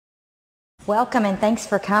Welcome and thanks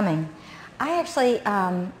for coming.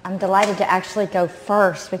 I'm delighted to actually go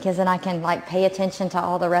first because then I can pay attention to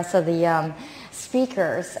all the rest of the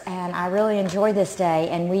speakers, and I really enjoy this day.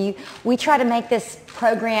 And we try to make this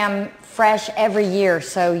program fresh every year,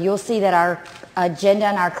 so you'll see that our agenda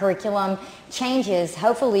and our curriculum changes,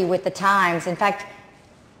 hopefully with the times. In fact,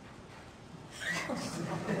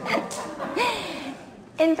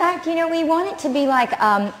 we want it to be like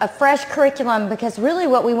a fresh curriculum, because really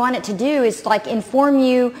what we want it to do is inform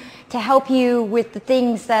you, to help you with the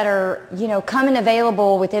things that are, coming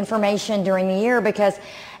available with information during the year, because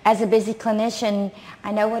as a busy clinician,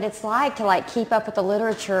 I know what it's like to keep up with the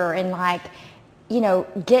literature and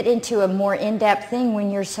get into a more in-depth thing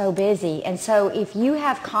when you're so busy. And so if you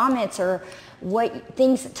have comments or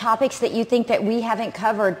topics that you think that we haven't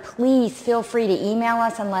covered, please feel free to email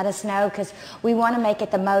us and let us know, because we want to make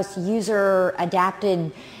it the most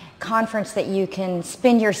user-adapted conference that you can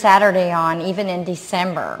spend your Saturday on, even in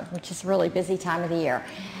December, which is a really busy time of the year.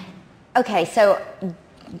 Okay, so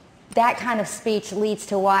that kind of speech leads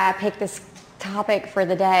to why I picked this topic for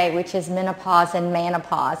the day, which is menopause and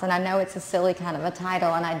manopause. And I know it's a silly kind of a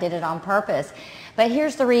title, and I did it on purpose. But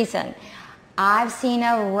here's the reason. I've seen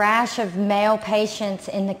a rash of male patients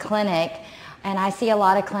in the clinic, and I see a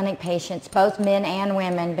lot of clinic patients, both men and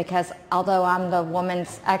women, because although I'm the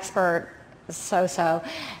woman's expert,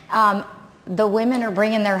 the women are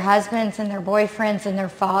bringing their husbands and their boyfriends and their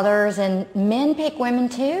fathers, and men pick women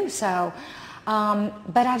too.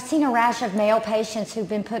 But I've seen a rash of male patients who've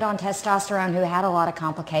been put on testosterone who had a lot of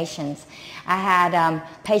complications. I had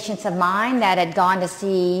patients of mine that had gone to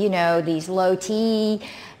see, these low T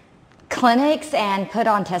clinics and put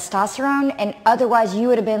on testosterone, and otherwise you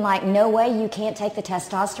would have been like, no way, you can't take the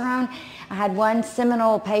testosterone. I had one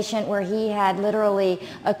seminal patient where he had literally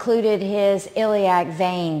occluded his iliac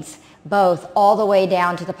veins, both, all the way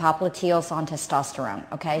down to the popliteals on testosterone.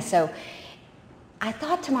 Okay, so I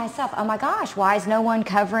thought to myself, oh my gosh, why is no one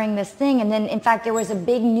covering this thing? And then, in fact, there was a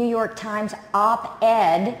big New York Times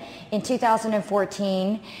op-ed in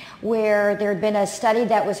 2014 where there had been a study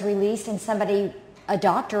that was released, and a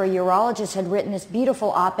doctor, a urologist, had written this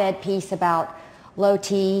beautiful op-ed piece about low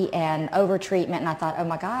T and over-treatment, and I thought, oh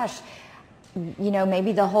my gosh,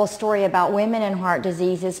 maybe the whole story about women and heart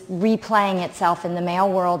disease is replaying itself in the male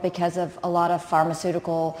world because of a lot of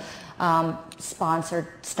pharmaceutical sponsored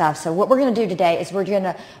stuff. So what we're going to do today is we're going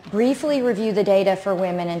to briefly review the data for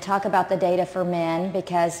women and talk about the data for men,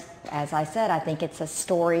 because, as I said, I think it's a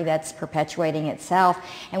story that's perpetuating itself,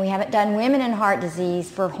 and we haven't done women and heart disease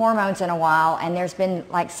for hormones in a while, and there's been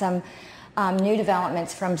some new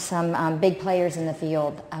developments from some big players in the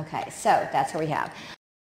field. Okay, so that's what we have.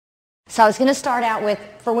 So I was going to start out with,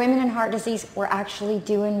 for women and heart disease, we're actually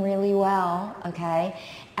doing really well, okay?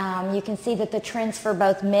 You can see that the trends for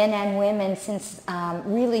both men and women since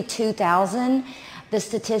really 2000, the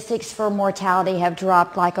statistics for mortality have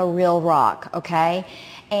dropped like a real rock, okay?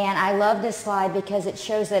 And I love this slide because it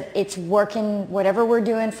shows that it's working, whatever we're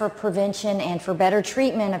doing for prevention and for better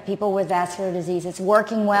treatment of people with vascular disease, it's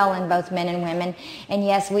working well in both men and women. And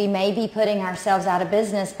yes, we may be putting ourselves out of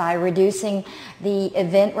business by reducing the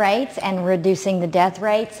event rates and reducing the death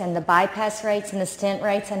rates and the bypass rates and the stent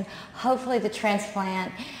rates and hopefully the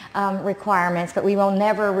transplant requirements, but we will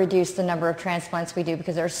never reduce the number of transplants we do,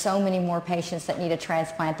 because there are so many more patients that need a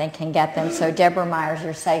transplant than can get them. So Deborah Myers,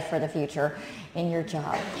 you're safe for the future in your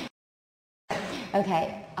job.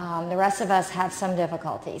 Okay, the rest of us have some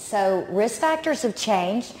difficulties. So risk factors have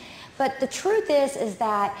changed, but the truth is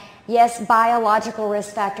that yes, biological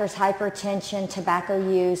risk factors, hypertension, tobacco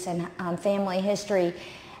use, and family history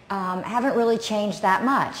haven't really changed that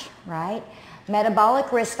much, right?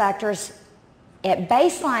 Metabolic risk factors at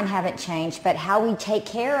baseline haven't changed, but how we take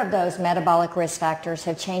care of those metabolic risk factors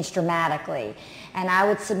have changed dramatically. And I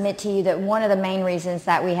would submit to you that one of the main reasons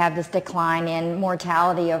that we have this decline in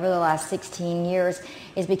mortality over the last 16 years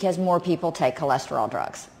is because more people take cholesterol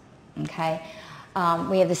drugs, okay?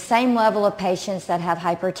 We have the same level of patients that have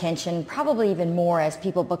hypertension, probably even more as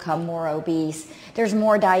people become more obese. There's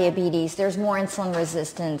more diabetes, there's more insulin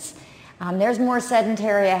resistance, there's more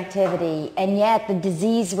sedentary activity, and yet the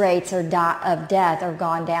disease rates of death are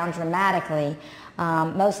gone down dramatically,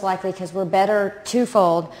 most likely because we're better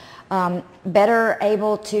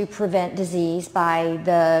able to prevent disease by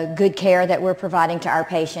the good care that we're providing to our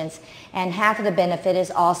patients. And half of the benefit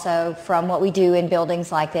is also from what we do in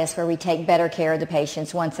buildings like this, where we take better care of the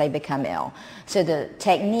patients once they become ill. So the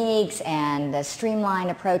techniques and the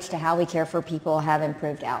streamlined approach to how we care for people have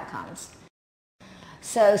improved outcomes.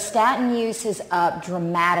 So statin use is up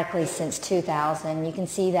dramatically since 2000. You can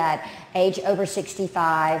see that age over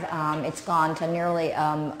 65, it's gone to nearly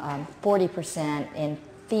 40%. In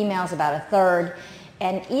females, about a third.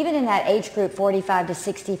 And even in that age group, 45 to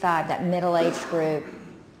 65, that middle age group,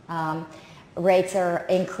 rates are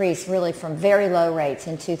increased really from very low rates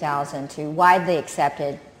in 2000 to widely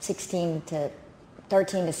accepted 13 to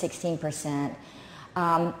 16%.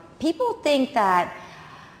 People think that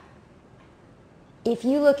if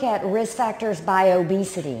you look at risk factors by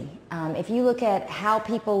obesity, if you look at how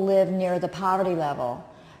people live near the poverty level,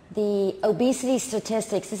 the obesity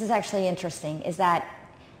statistics, this is actually interesting, is that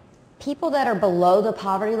people that are below the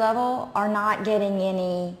poverty level are not getting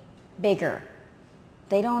any bigger.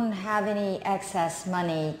 They don't have any excess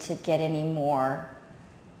money to get any more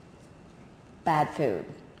bad food.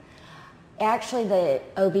 Actually, the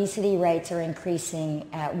obesity rates are increasing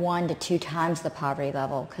at 1 to 2 times the poverty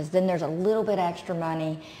level, because then there's a little bit extra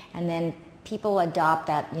money, and then people adopt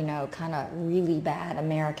that, you know, kind of really bad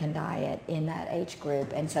American diet in that age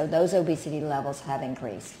group, and so those obesity levels have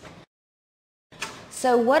increased.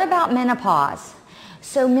 So what about menopause?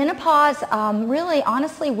 So menopause, really,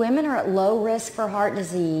 honestly, women are at low risk for heart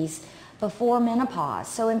disease before menopause.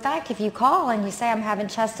 So in fact, if you call and you say, I'm having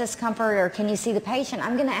chest discomfort, or can you see the patient,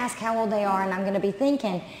 I'm going to ask how old they are, and I'm going to be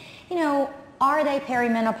thinking, you know, are they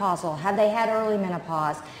perimenopausal? Have they had early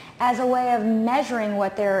menopause? As a way of measuring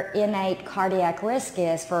what their innate cardiac risk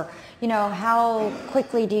is for, you know, how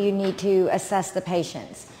quickly do you need to assess the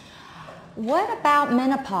patients. What about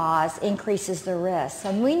menopause increases the risk?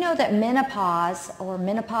 So we know that menopause, or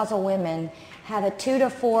menopausal women, have a 2 to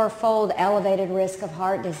 4-fold elevated risk of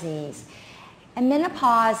heart disease. And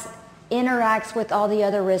menopause interacts with all the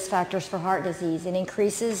other risk factors for heart disease. It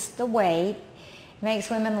increases the weight, makes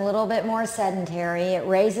women a little bit more sedentary, it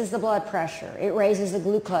raises the blood pressure, it raises the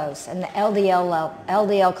glucose, and the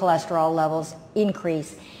LDL cholesterol levels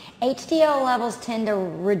increase. HDL levels tend to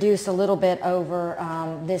reduce a little bit over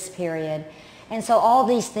this period. And so all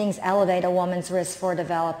these things elevate a woman's risk for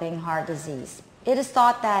developing heart disease. It is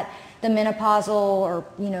thought that the menopausal, or,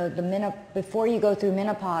 you know, before you go through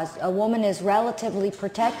menopause, a woman is relatively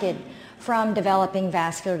protected from developing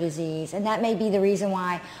vascular disease. And that may be the reason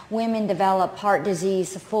why women develop heart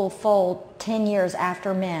disease a full fold 10 years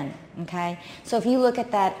after men, okay? So if you look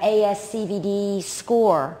at that ASCVD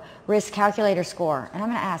score, risk calculator score, and I'm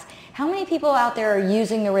going to ask, how many people out there are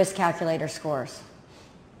using the risk calculator scores?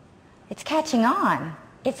 It's catching on.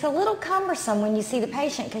 It's a little cumbersome when you see the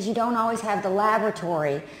patient, because you don't always have the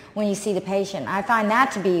laboratory when you see the patient. I find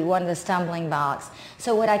that to be one of the stumbling blocks.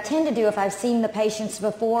 So what I tend to do, if I've seen the patients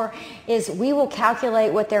before, is we will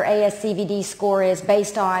calculate what their ASCVD score is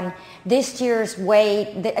based on this year's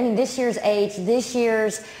weight, this year's age, this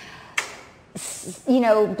year's, you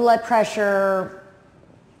know, blood pressure,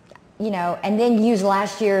 you know, and then use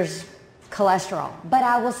last year's cholesterol. But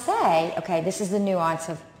I will say, okay, this is the nuance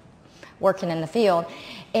of working in the field,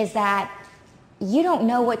 is that you don't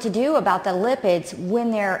know what to do about the lipids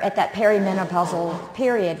when they're at that perimenopausal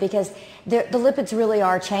period, because the lipids really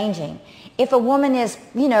are changing. If a woman is,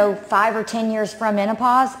 you know, 5 or 10 years from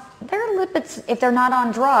menopause, their lipids, if they're not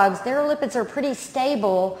on drugs, their lipids are pretty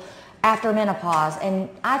stable after menopause. And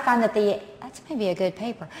I find that that's maybe a good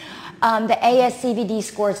paper, the ASCVD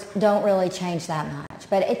scores don't really change that much.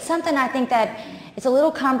 But it's something I think that it's a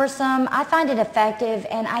little cumbersome. I find it effective,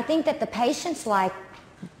 and I think that the patients like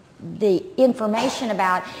the information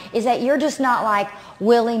about is that you're just not like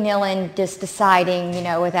willy-nilly just deciding, you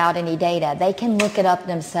know, without any data. They can look it up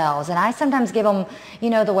themselves. And I sometimes give them, you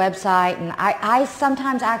know, the website, and I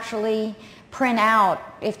sometimes actually print out,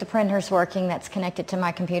 if the printer's working that's connected to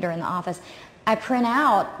my computer in the office, I print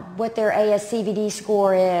out what their ASCVD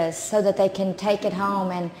score is so that they can take it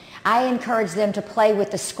home, and I encourage them to play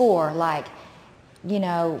with the score, like, you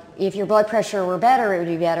know, if your blood pressure were better, it would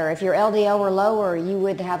be better. If your LDL were lower, you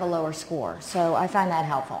would have a lower score. So I find that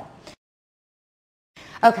helpful.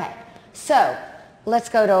 Okay, so let's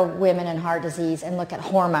go to women and heart disease and look at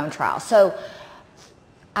hormone trials. So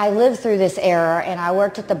I lived through this era, and I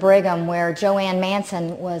worked at the Brigham, where Joanne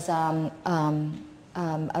Manson was a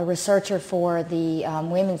researcher for the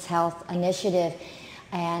Women's Health Initiative,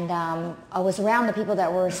 and I was around the people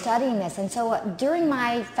that were studying this. And so during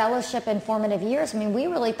my fellowship and formative years, I mean, we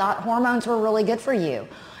really thought hormones were really good for you.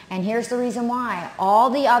 And here's the reason why. All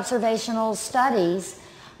the observational studies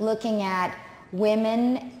looking at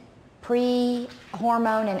women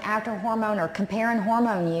pre-hormone and after hormone, or comparing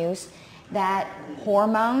hormone use, that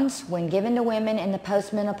hormones, when given to women in the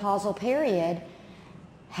postmenopausal period,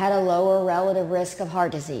 had a lower relative risk of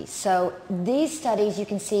heart disease. So these studies, you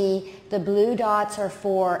can see the blue dots are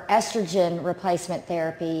for estrogen replacement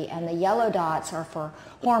therapy and the yellow dots are for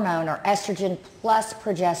hormone or estrogen plus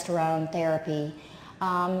progesterone therapy.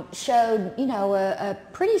 Showed, you know, a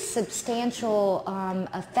pretty substantial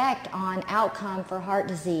effect on outcome for heart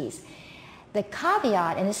disease. The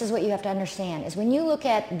caveat, and this is what you have to understand, is when you look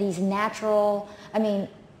at these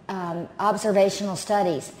observational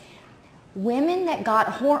studies, women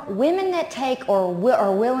that take or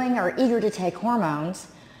are willing or eager to take hormones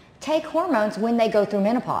when they go through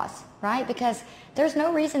menopause, right? Because there's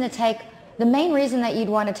no reason to take, the main reason that you'd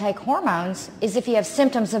want to take hormones is if you have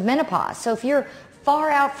symptoms of menopause. So if you're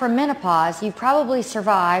far out from menopause, you've probably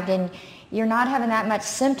survived and you're not having that much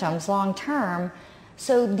symptoms long term.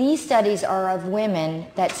 So these studies are of women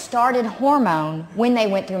that started hormone when they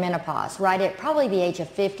went through menopause, right at probably the age of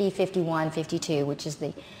 50, 51, 52, which is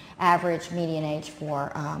the average median age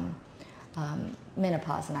for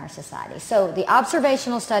menopause in our society. So the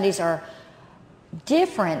observational studies are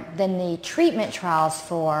different than the treatment trials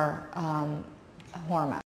for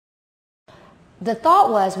hormones. The thought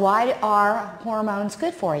was, why are hormones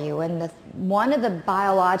good for you? And one of the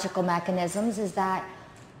biological mechanisms is that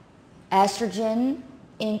estrogen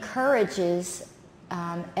encourages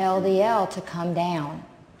LDL to come down,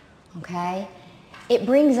 okay? It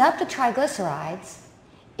brings up the triglycerides,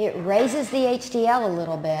 it raises the HDL a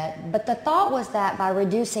little bit, but the thought was that by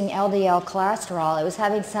reducing LDL cholesterol, it was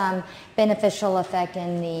having some beneficial effect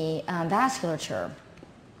in the vasculature.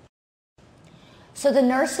 So the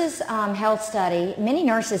nurses' health study, many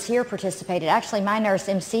nurses here participated. Actually, my nurse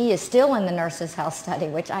MC is still in the nurses' health study,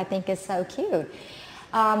 which I think is so cute.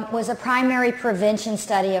 Was a primary prevention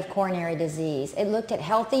study of coronary disease. It looked at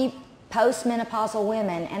healthy postmenopausal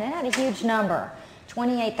women, and it had a huge number,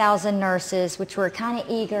 28,000 nurses, which were kind of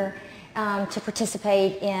eager to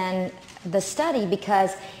participate in the study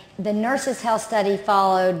because the nurses' health study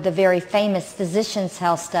followed the very famous physicians'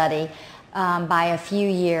 health study by a few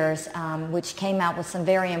years, which came out with some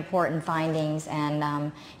very important findings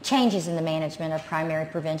and changes in the management of primary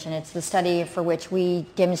prevention. It's the study for which we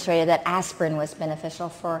demonstrated that aspirin was beneficial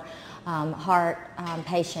for heart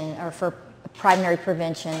patient or for primary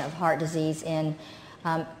prevention of heart disease in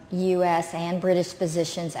U.S. and British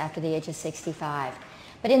physicians after the age of 65.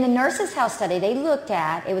 But in the nurses' health study, they looked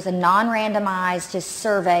at, it was a non-randomized just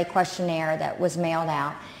survey questionnaire that was mailed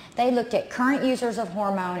out. They looked at current users of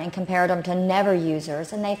hormone and compared them to never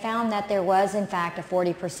users, and they found that there was, in fact, a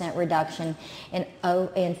 40% reduction in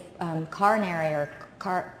coronary or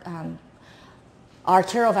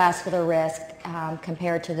arterial vascular risk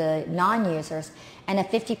compared to the non-users, and a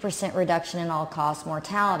 50% reduction in all-cause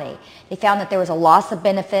mortality. They found that there was a loss of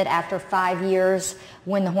benefit after 5 years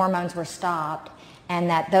when the hormones were stopped, and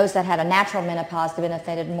that those that had a natural menopause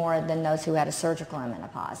benefited more than those who had a surgical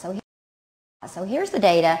menopause. So here's the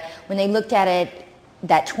data. When they looked at it,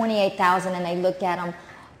 that 28,000, and they looked at them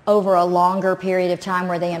over a longer period of time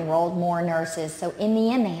where they enrolled more nurses. So in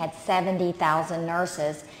the end, they had 70,000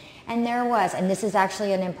 nurses. And there was, and this is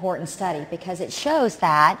actually an important study because it shows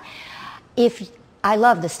that I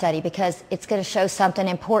love the study because it's going to show something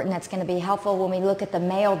important that's going to be helpful when we look at the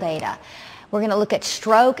male data. We're going to look at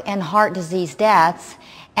stroke and heart disease deaths,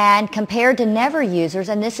 and compared to never users,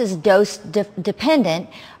 and this is dose dependent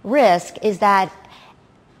risk, is that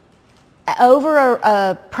over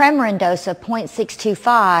a Premarin dose of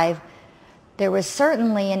 0.625, there was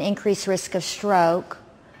certainly an increased risk of stroke.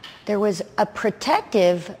 There was a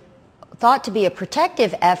thought to be a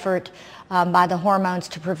protective effort by the hormones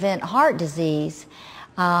to prevent heart disease.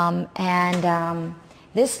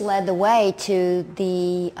 This led the way to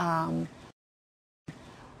the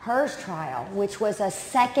HERS trial, which was a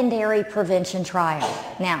secondary prevention trial.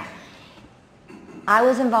 Now, I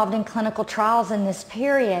was involved in clinical trials in this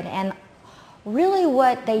period, and really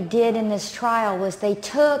what they did in this trial was they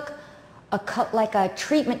took like a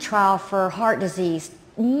treatment trial for heart disease,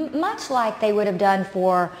 much like they would have done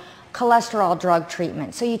for cholesterol drug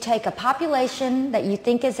treatment. So you take a population that you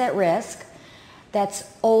think is at risk, that's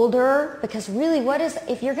older, because really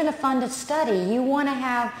if you're going to fund a study, you want to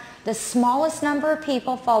have the smallest number of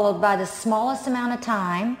people followed by the smallest amount of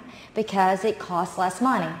time because it costs less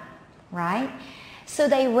money, right? So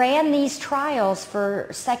they ran these trials for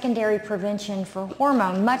secondary prevention for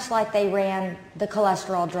hormone, much like they ran the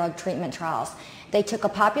cholesterol drug treatment trials. They took a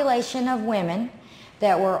population of women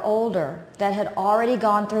that were older, that had already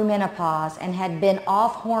gone through menopause and had been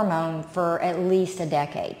off hormone for at least a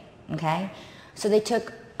decade, okay? So they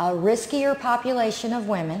took a riskier population of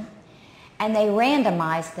women and they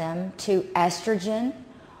randomized them to estrogen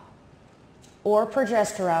or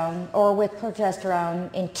progesterone, or with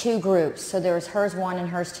progesterone in 2 groups. So there was HERS1 and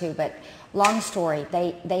HERS2, but long story,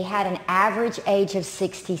 they had an average age of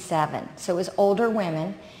 67. So it was older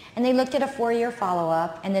women, and they looked at a 4-year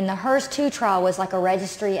follow-up, and then the HERS2 trial was like a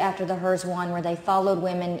registry after the HERS1 where they followed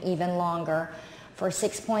women even longer for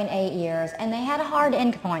 6.8 years, and they had hard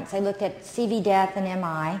endpoints. They looked at CV death and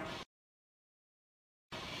MI,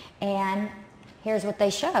 and here's what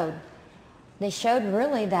they showed. They showed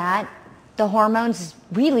really that the hormones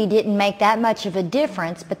really didn't make that much of a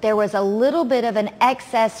difference, but there was a little bit of an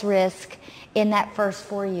excess risk in that first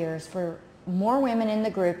 4 years for more women in the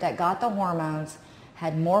group that got the hormones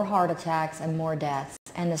had more heart attacks and more deaths,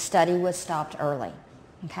 and the study was stopped early,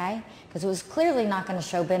 okay? Because it was clearly not going to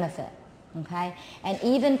show benefit, okay? And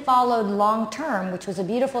even followed long term, which was a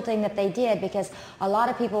beautiful thing that they did, because a lot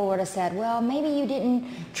of people would have said, well, maybe you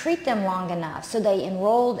didn't treat them long enough. So they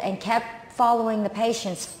enrolled and kept following the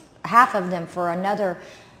patients, half of them for another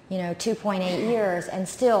 2.8 years, and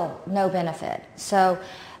still no benefit. So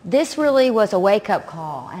this really was a wake-up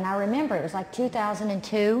call, and I remember it was like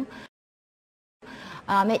 2002.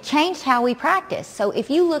 It changed how we practice. So if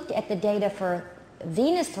you looked at the data for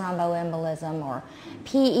venous thromboembolism or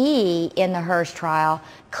PE in the HERS trial,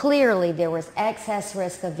 clearly there was excess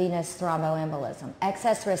risk of venous thromboembolism,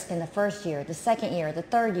 excess risk in the first year, the second year, the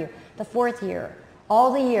third year, the fourth year,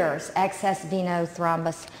 all the years, excess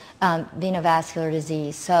venovascular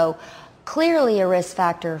disease. So clearly a risk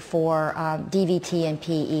factor for DVT and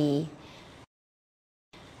PE.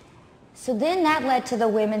 So then that led to the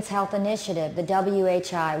Women's Health Initiative, the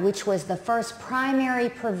WHI, which was the first primary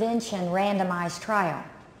prevention randomized trial,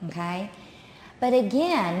 okay? But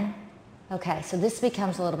again, okay, so this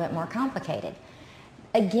becomes a little bit more complicated.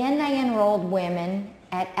 Again, they enrolled women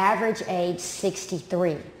at average age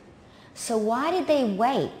 63. So why did they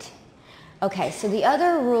wait? Okay, so the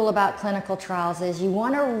other rule about clinical trials is you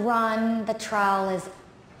want to run the trial as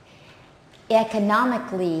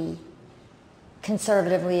economically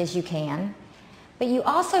conservatively as you can, but you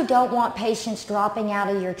also don't want patients dropping out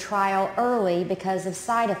of your trial early because of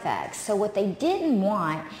side effects. So what they didn't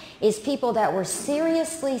want is people that were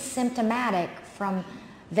seriously symptomatic from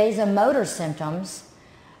vasomotor symptoms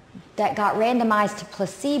that got randomized to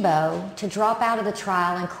placebo to drop out of the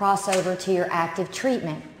trial and cross over to your active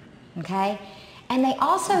treatment, okay? And they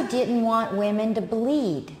also didn't want women to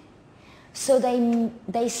bleed. So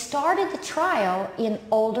they started the trial in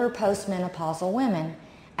older postmenopausal women,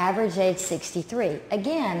 average age 63.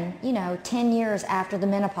 Again, 10 years after the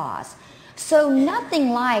menopause. So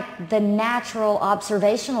nothing like the natural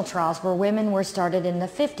observational trials where women were started in the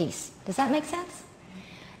 50s. Does that make sense?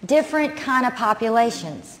 Different kind of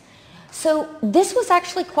populations. So this was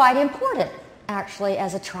actually quite important, actually,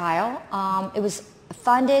 as a trial. It was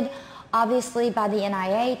funded, obviously, by the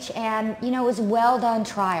NIH, and, it was a well-done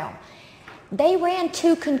trial. They ran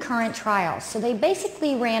 2 concurrent trials. So they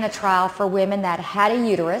basically ran a trial for women that had a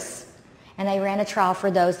uterus, and they ran a trial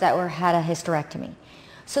for those that had a hysterectomy.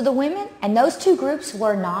 So the women, and those 2 groups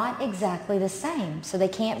were not exactly the same, so they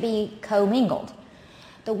can't be commingled.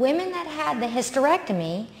 The women that had the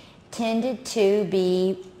hysterectomy tended to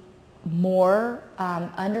be more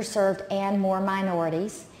underserved and more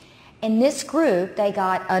minorities. In this group, they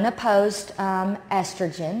got unopposed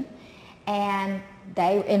estrogen, and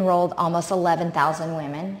they enrolled almost 11,000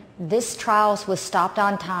 women. This trial was stopped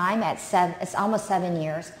on time at it's almost 7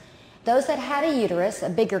 years. Those that had a uterus, a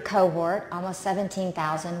bigger cohort, almost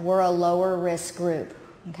 17,000, were a lower risk group,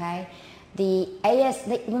 okay?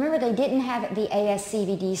 Remember, they didn't have the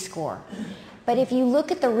ASCVD score. But if you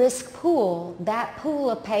look at the risk pool, that pool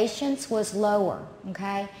of patients was lower,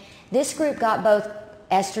 okay? This group got both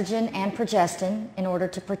estrogen and progestin in order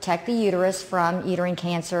to protect the uterus from uterine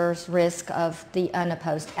cancer's risk of the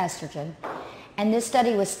unopposed estrogen. And this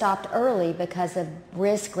study was stopped early because of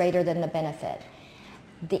risk greater than the benefit.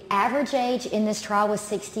 The average age in this trial was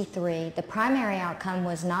 63. The primary outcome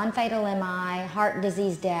was non-fatal MI, heart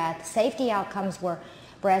disease death. Safety outcomes were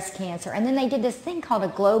breast cancer. And then they did this thing called a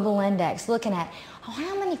global index, looking at,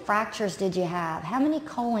 how many fractures did you have? How many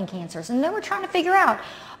colon cancers? And they were trying to figure out,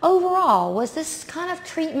 overall, was this kind of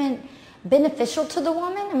treatment beneficial to the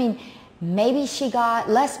woman? I mean, maybe she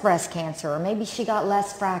got less breast cancer, or maybe she got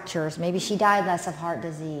less fractures, maybe she died less of heart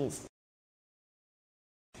disease.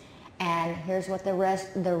 And here's what the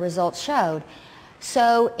results showed.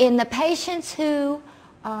 So in the patients who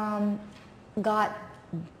got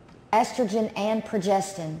estrogen and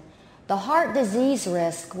progestin, the heart disease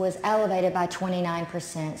risk was elevated by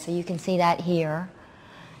 29%, so you can see that here.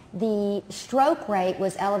 The stroke rate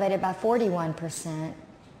was elevated by 41%.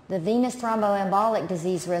 the venous thromboembolic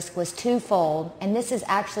disease risk was twofold, and this has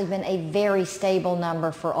actually been a very stable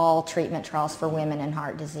number for all treatment trials for women in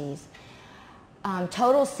heart disease.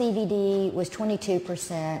 Total CVD was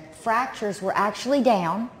 22%. Fractures were actually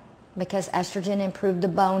down because estrogen improved the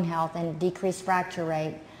bone health and decreased fracture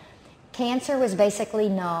rate. Cancer was basically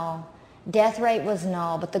null. Death rate was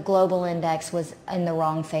null, but the global index was in the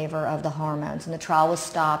wrong favor of the hormones. And the trial was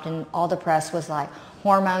stopped, and all the press was like,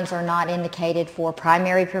 hormones are not indicated for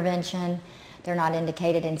primary prevention. They're not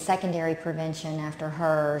indicated in secondary prevention after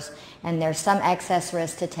HERS. And there's some excess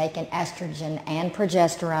risk to take an estrogen and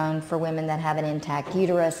progesterone for women that have an intact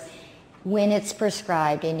uterus when it's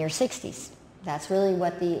prescribed in your 60s. That's really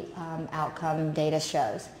what the outcome data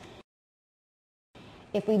shows.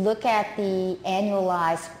 If we look at the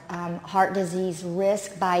annualized heart disease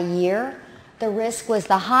risk by year, the risk was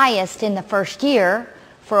the highest in the first year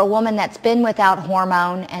for a woman that's been without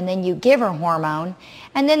hormone, and then you give her hormone,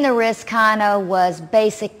 and then the risk kind of was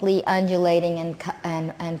basically undulating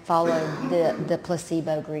and followed the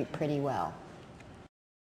placebo group pretty well.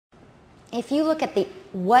 If you look at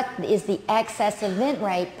what is the excess event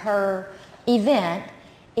rate per event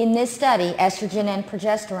in this study, estrogen and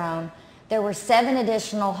progesterone, there were 7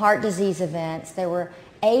 additional heart disease events, there were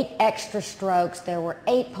 8 extra strokes, there were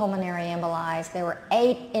 8 pulmonary emboli, there were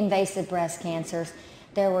 8 invasive breast cancers,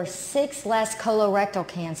 there were 6 less colorectal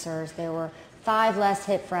cancers, there were 5 less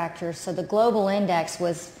hip fractures, so the global index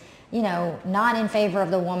was, not in favor of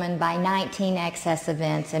the woman by 19 excess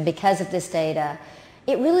events, and because of this data,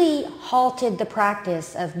 it really halted the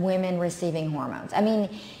practice of women receiving hormones.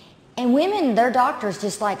 And women, their doctors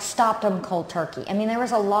just stopped them cold turkey. There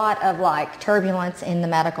was a lot of turbulence in the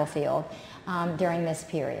medical field during this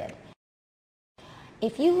period.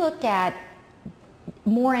 If you looked at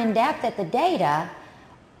more in depth at the data,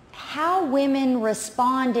 how women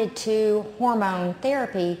responded to hormone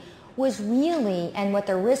therapy was really, and what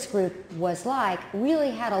their risk group was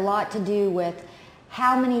really had a lot to do with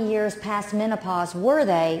how many years past menopause were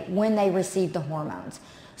they when they received the hormones.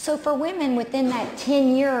 So for women within that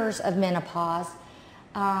 10 years of menopause,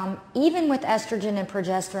 even with estrogen and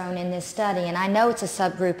progesterone in this study, and I know it's a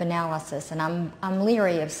subgroup analysis, and I'm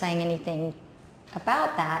leery of saying anything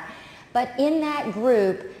about that, but in that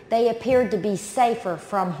group, they appeared to be safer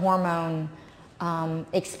from hormone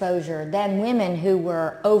exposure than women who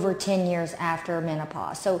were over 10 years after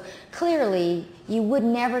menopause. So clearly, you would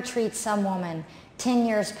never treat some woman 10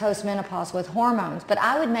 years post-menopause with hormones, but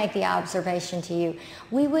I would make the observation to you,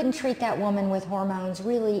 we wouldn't treat that woman with hormones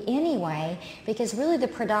really anyway, because really the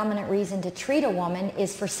predominant reason to treat a woman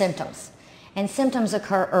is for symptoms. And symptoms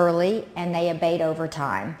occur early and they abate over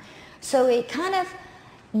time. So it kind of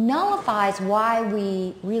nullifies why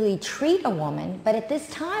we really treat a woman, but at this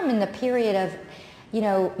time in the period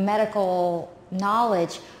of, medical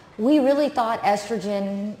knowledge, we really thought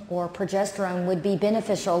estrogen or progesterone would be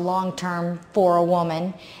beneficial long-term for a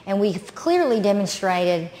woman, and we've clearly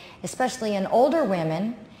demonstrated, especially in older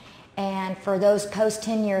women, and for those post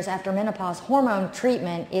 10 years after menopause, hormone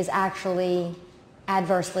treatment is actually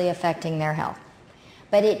adversely affecting their health.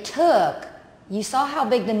 But it took, you saw how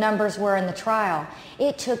big the numbers were in the trial,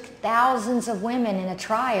 it took thousands of women in a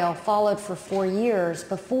trial followed for 4 years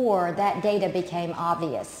before that data became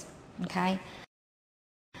obvious, okay?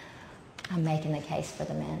 I'm making the case for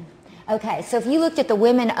the men. Okay, so if you looked at the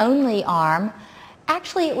women-only arm,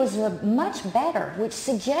 actually it was much better, which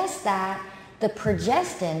suggests that the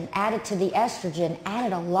progestin added to the estrogen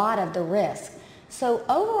added a lot of the risk. So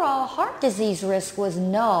overall, heart disease risk was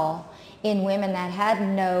null in women that had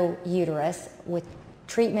no uterus with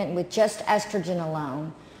treatment with just estrogen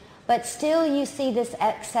alone. But still you see this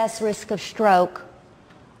excess risk of stroke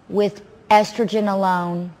with estrogen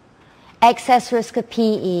alone, excess risk of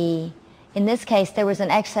PE. In this case, there was an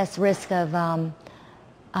excess risk of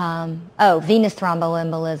venous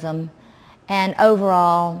thromboembolism, and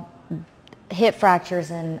overall hip fractures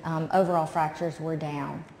and overall fractures were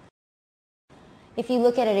down. If you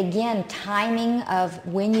look at it again, timing of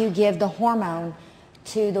when you give the hormone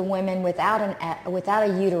to the women without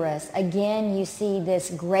a uterus, again you see this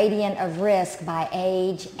gradient of risk by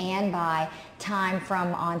age and by time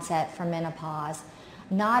from onset from menopause.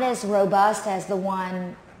 Not as robust as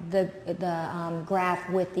the graph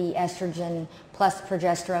with the estrogen plus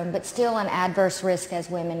progesterone, but still an adverse risk as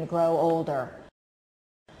women grow older.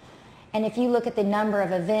 And if you look at the number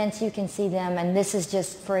of events, you can see them, and this is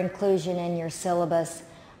just for inclusion in your syllabus.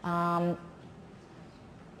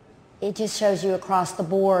 It just shows you across the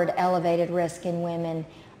board elevated risk in women,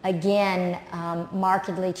 again,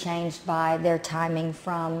 markedly changed by their timing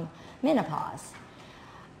from menopause.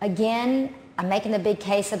 Again, I'm making the big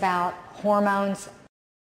case about hormones.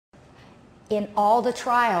 in all the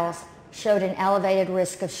trials showed an elevated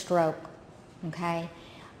risk of stroke, okay?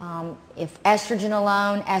 If estrogen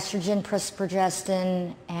alone, estrogen plus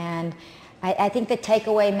progestin, and I think the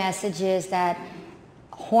takeaway message is that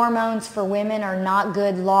hormones for women are not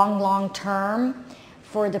good long term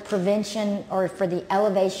for the prevention or for the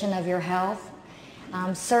elevation of your health.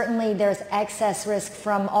 Certainly there's excess risk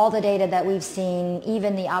from all the data that we've seen,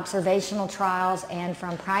 even the observational trials and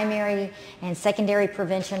from primary and secondary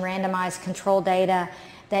prevention randomized control data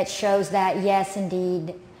that shows that yes,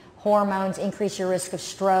 indeed, hormones increase your risk of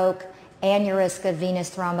stroke and your risk of venous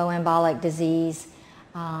thromboembolic disease.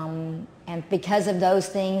 And because of those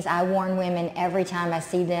things, I warn women every time I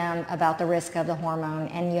see them about the risk of the hormone,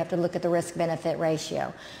 and you have to look at the risk-benefit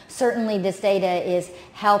ratio. Certainly this data is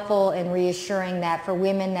helpful and reassuring that for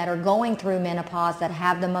women that are going through menopause that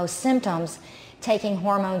have the most symptoms, taking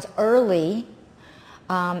hormones early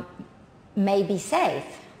may be safe.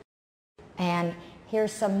 And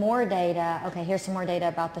here's some more data. Okay, here's some more data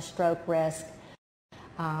about the stroke risk.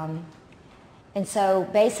 And so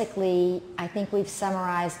basically, I think we've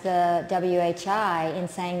summarized the WHI in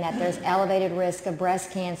saying that there's elevated risk of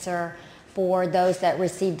breast cancer for those that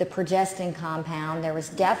received the progestin compound. There was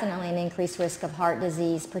definitely an increased risk of heart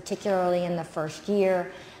disease, particularly in the first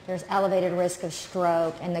year. There's elevated risk of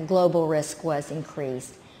stroke, and the global risk was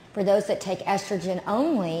increased. For those that take estrogen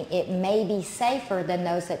only, it may be safer than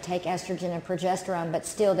those that take estrogen and progesterone, but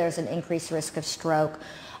still there's an increased risk of stroke.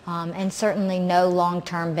 And certainly no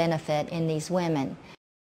long-term benefit in these women.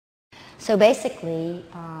 So basically,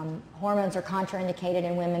 hormones are contraindicated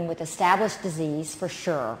in women with established disease for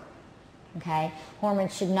sure. Okay?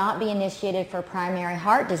 Hormones should not be initiated for primary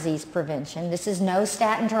heart disease prevention. This is no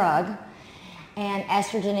statin drug. And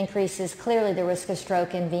estrogen increases clearly the risk of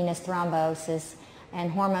stroke and venous thrombosis. And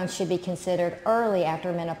hormones should be considered early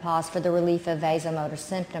after menopause for the relief of vasomotor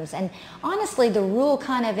symptoms. And honestly, the rule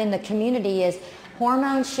kind of in the community is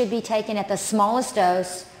hormones should be taken at the smallest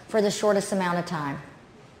dose for the shortest amount of time.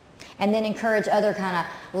 And then encourage other kind of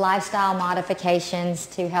lifestyle modifications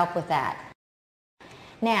to help with that.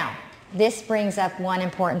 Now, this brings up one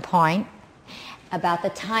important point about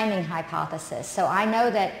the timing hypothesis. So I know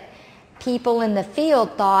that people in the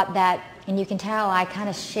field thought that, and you can tell I kind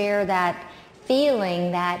of share that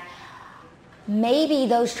feeling that maybe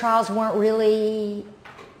those trials weren't really,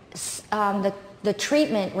 the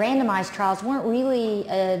treatment randomized trials weren't really,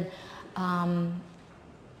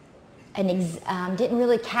 didn't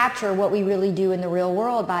really capture what we really do in the real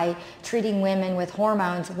world by treating women with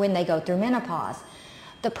hormones when they go through menopause.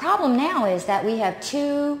 The problem now is that we have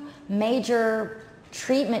two major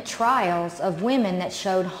treatment trials of women that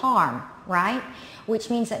showed harm, right?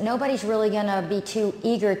 Which means that nobody's really going to be too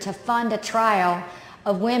eager to fund a trial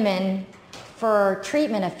of women for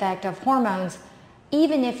treatment effect of hormones,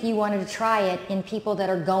 even if you wanted to try it in people that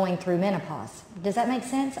are going through menopause. Does that make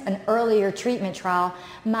sense? An earlier treatment trial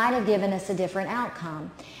might have given us a different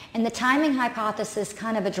outcome. And the timing hypothesis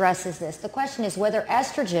kind of addresses this. The question is whether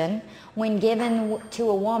estrogen, when given to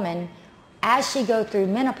a woman as she goes through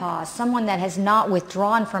menopause, someone that has not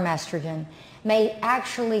withdrawn from estrogen, may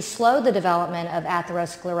actually slow the development of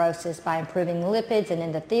atherosclerosis by improving lipids and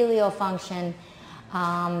endothelial function.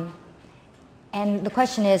 And the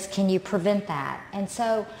question is, can you prevent that? And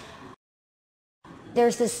so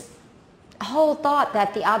there's this whole thought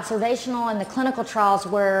that the observational and the clinical trials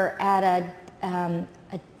were at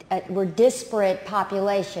were disparate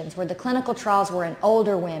populations, where the clinical trials were in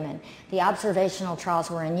older women, the observational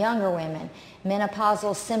trials were in younger women.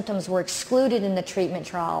 Menopausal symptoms were excluded in the treatment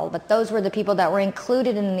trial, but those were the people that were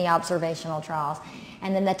included in the observational trials.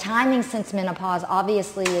 And then the timing since menopause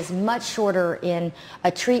obviously is much shorter in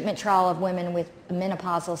a treatment trial of women with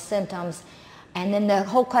menopausal symptoms. And then the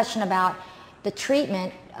whole question about the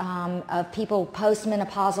treatment of people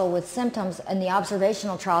postmenopausal with symptoms in the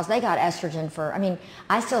observational trials, they got estrogen for, I mean,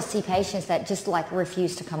 I still see patients that just like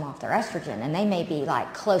refuse to come off their estrogen, and they may be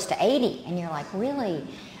like close to 80, and you're like, really?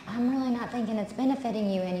 I'm really not thinking it's benefiting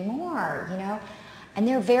you anymore, you know? And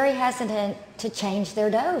they're very hesitant to change their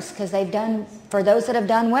dose because they've done, for those that have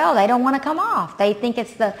done well, they don't want to come off. They think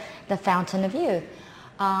it's the fountain of youth.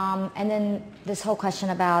 And then this whole question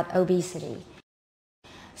about obesity.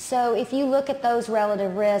 So if you look at those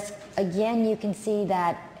relative risks, again, you can see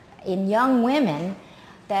that in young women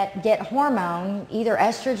that get hormone, either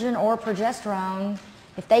estrogen or progesterone,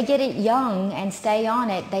 if they get it young and stay on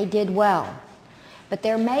it, they did well. But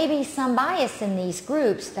there may be some bias in these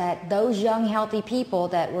groups that those young, healthy people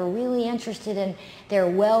that were really interested in their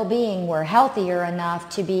well-being were healthier enough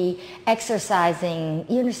to be exercising.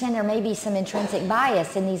 You understand there may be some intrinsic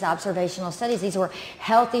bias in these observational studies. These were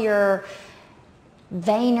healthier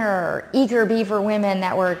vainer, eager beaver women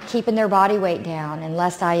that were keeping their body weight down and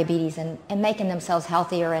less diabetes and making themselves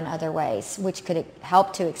healthier in other ways, which could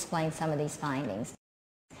help to explain some of these findings.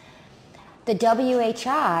 The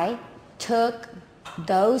WHI took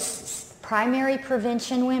those primary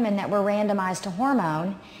prevention women that were randomized to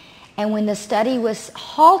hormone, and when the study was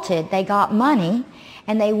halted, they got money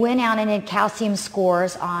and they went out and did calcium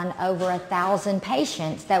scores on over 1,000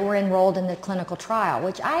 patients that were enrolled in the clinical trial,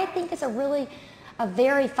 which I think is a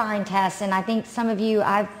very fine test. And I think some of you,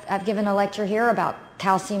 I've given a lecture here about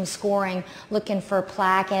calcium scoring, looking for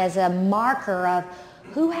plaque as a marker of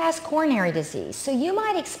who has coronary disease. So you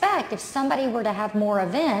might expect if somebody were to have more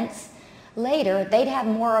events later, they'd have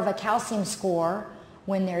more of a calcium score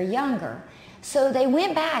when they're younger. So they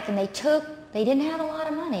went back and they didn't have a lot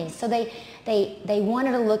of money. So they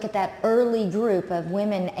wanted to look at that early group of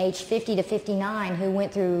women aged 50 to 59 who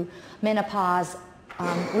went through menopause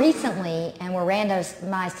recently and were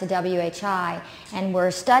randomized to WHI and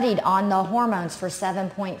were studied on the hormones for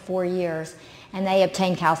 7.4 years, and they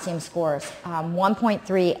obtained calcium scores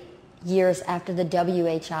 1.3 years after the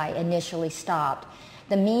WHI initially stopped.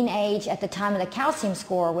 The mean age at the time of the calcium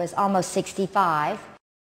score was almost 65.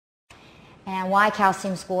 And why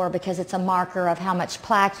calcium score? Because it's a marker of how much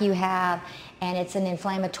plaque you have, and it's an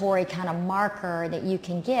inflammatory kind of marker that you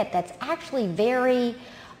can get that's actually very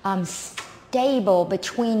stable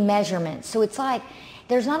between measurements. So it's like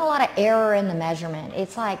there's not a lot of error in the measurement.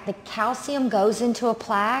 It's like the calcium goes into a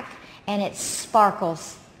plaque and it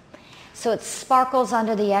sparkles. So it sparkles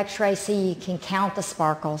under the x-ray so you can count the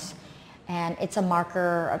sparkles. And it's a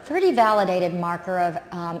marker, a pretty validated marker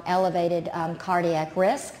of elevated cardiac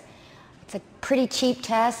risk. It's a pretty cheap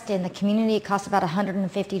test. In the community it costs about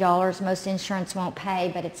 $150. Most insurance won't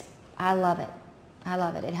pay, but I love it. I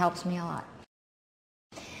love it. It helps me a lot.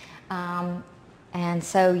 And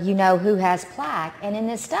so you know who has plaque. And in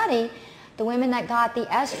this study, the women that got the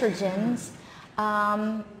estrogens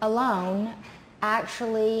alone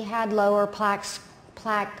actually had lower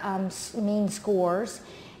plaque mean scores,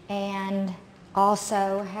 and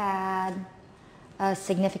also had a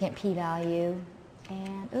significant p-value,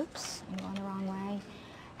 and oops, I'm going the wrong way,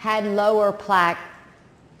 had lower plaque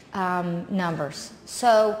numbers.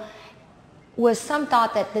 So was some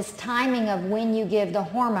thought that this timing of when you give the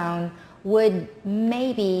hormone would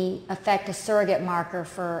maybe affect a surrogate marker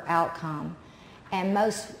for outcome. And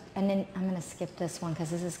then I'm going to skip this one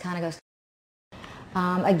because this is kind of goes.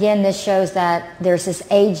 Again, this shows that there's this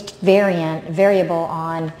age variable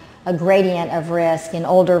on a gradient of risk in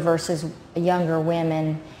older versus younger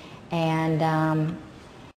women, and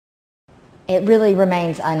it really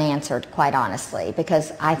remains unanswered, quite honestly,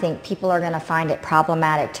 because I think people are going to find it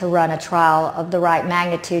problematic to run a trial of the right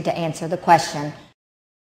magnitude to answer the question.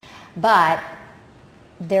 But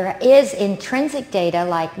there is intrinsic data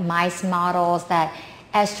like mice models that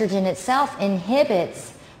estrogen itself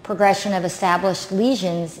inhibits progression of established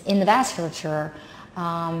lesions in the vasculature.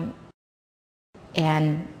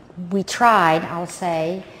 And we tried, I'll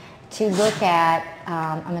say, to look at,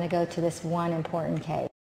 I'm going to go to this one important case,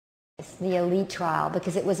 the ELITE trial,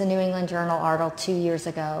 because it was a New England Journal article 2 years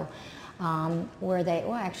ago, where they,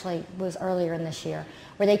 well actually it was earlier in this year,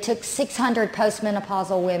 where they took 600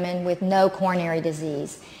 postmenopausal women with no coronary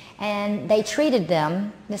disease, and they treated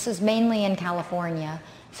them. This was mainly in California,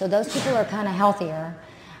 so those people are kind of healthier.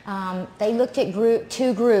 They looked at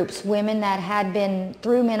two groups, women that had been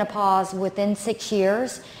through menopause within 6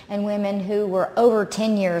 years and women who were over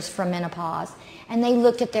 10 years from menopause, and they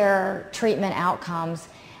looked at their treatment outcomes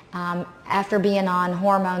after being on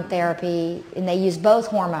hormone therapy, and they used both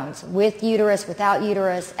hormones, with uterus, without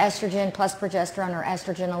uterus, estrogen plus progesterone or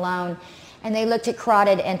estrogen alone, and they looked at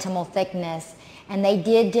carotid intimal thickness, and they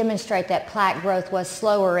did demonstrate that plaque growth was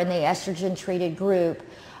slower in the estrogen-treated group,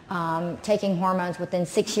 taking hormones within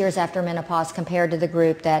 6 years after menopause compared to the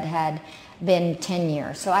group that had been 10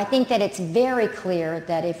 years. So I think that it's very clear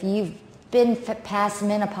that if you've been past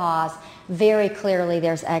menopause, very clearly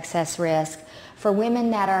there's excess risk. For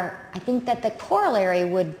women that are, I think that the corollary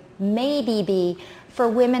would maybe be for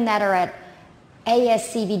women that are at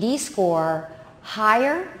ASCVD score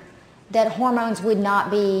higher, that hormones would not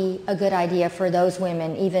be a good idea for those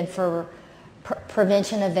women, even for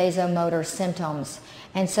prevention of vasomotor symptoms.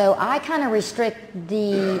 And so I kind of restrict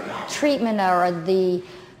the treatment or the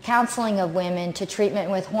counseling of women to treatment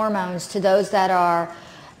with hormones to those that are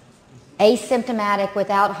asymptomatic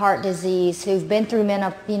without heart disease, who've been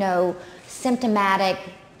through symptomatic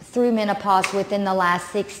through menopause within the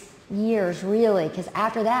last 6 years, really, because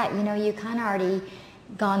after that, you kind of already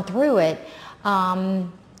gone through it.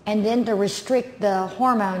 And then to restrict the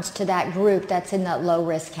hormones to that group that's in that low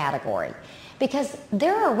risk category. because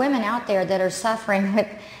there are women out there that are suffering with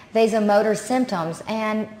vasomotor symptoms,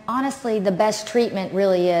 and honestly the best treatment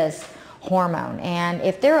really is hormone. And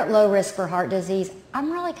if they're at low risk for heart disease,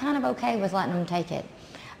 I'm really kind of okay with letting them take it.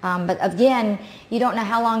 But again, you don't know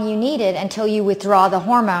how long you need it until you withdraw the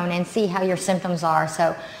hormone and see how your symptoms are.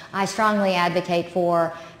 So I strongly advocate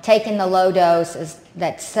for taking the low dose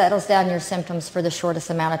that settles down your symptoms for the shortest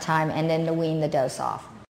amount of time, and then to wean the dose off.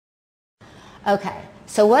 Okay,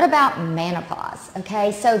 so what about menopause?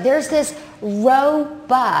 Okay, so there's this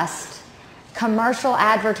robust commercial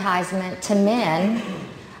advertisement to men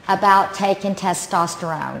about taking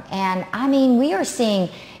testosterone. And I mean, we are seeing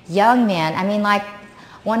young men, I mean, like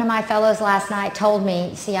one of my fellows last night told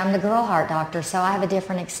me, see, I'm the girl heart doctor, so I have a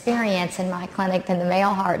different experience in my clinic than the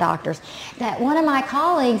male heart doctors, that one of my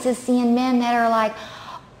colleagues is seeing men that are like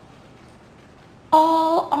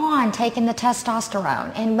all on taking the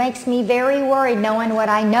testosterone, and makes me very worried knowing what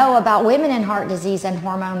I know about women in heart disease and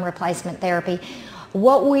hormone replacement therapy.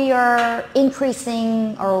 What we are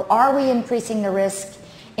increasing, or are we increasing the risk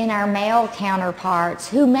in our male counterparts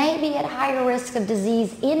who may be at higher risk of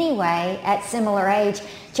disease anyway at similar age,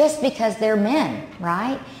 just because they're men,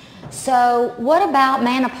 right? So what about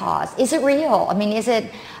menopause? Is it real? I mean, is it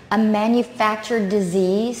a manufactured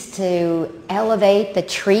disease to elevate the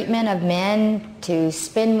treatment of men to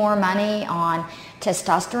spend more money on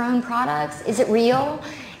testosterone products? Is it real?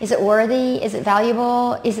 Is it worthy? Is it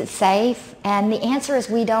valuable? Is it safe? And the answer is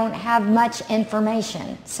we don't have much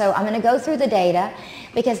information. So I'm going to go through the data,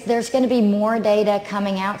 because there's going to be more data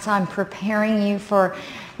coming out, so I'm preparing you for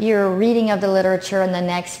your reading of the literature in the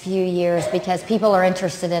next few years, because people are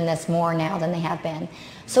interested in this more now than they have been.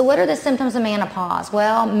 So what are the symptoms of menopause?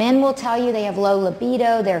 Well, men will tell you they have low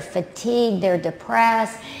libido, they're fatigued, they're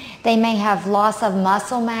depressed, they may have loss of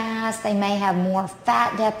muscle mass, they may have more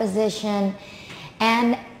fat deposition,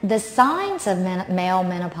 and the signs of male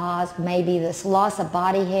menopause may be this loss of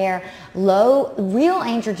body hair. Real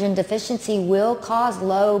androgen deficiency will cause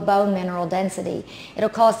low bone mineral density. It'll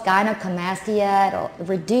cause gynecomastia, it'll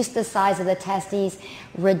reduce the size of the testes,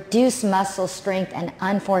 reduce muscle strength, and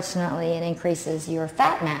unfortunately it increases your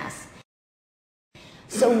fat mass.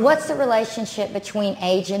 So what's the relationship between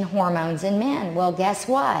age and hormones in men? Well, guess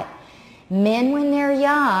what? Men, when they're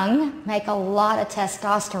young, make a lot of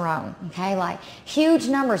testosterone, okay, like huge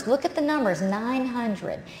numbers. Look at the numbers,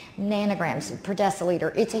 900 nanograms per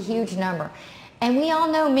deciliter. It's a huge number. And we all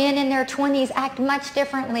know men in their 20s act much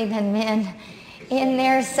differently than men in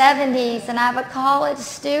their 70s. And I have a college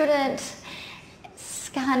student. It's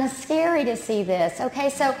kind of scary to see this. Okay,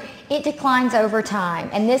 so it declines over time.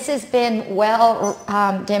 And this has been well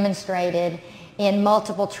demonstrated in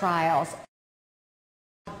multiple trials,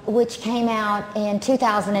 which came out in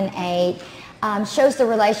 2008, shows the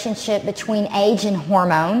relationship between age and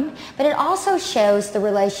hormone, but it also shows the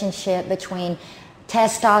relationship between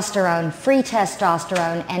testosterone, free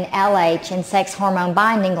testosterone, and LH, and sex hormone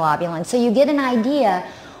binding globulin. So you get an idea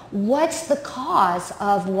what's the cause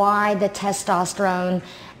of why the testosterone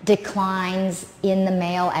declines in the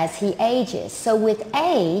male as he ages. So with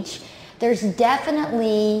age, there's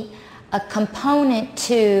definitely a component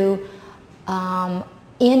to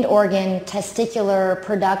end organ testicular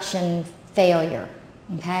production failure,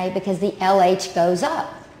 okay, because the LH goes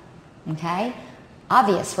up, okay?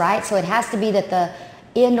 Obvious, right? So it has to be that the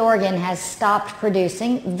end organ has stopped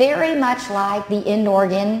producing, very much like the end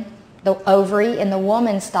organ, the ovary in the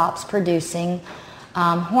woman stops producing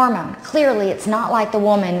hormone. Clearly, it's not like the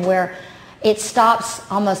woman where it stops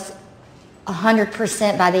almost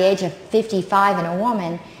 100% by the age of 55 in a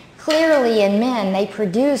woman. Clearly in men, they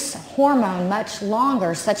produce hormone much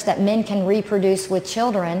longer, such that men can reproduce with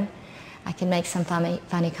children. I can make some funny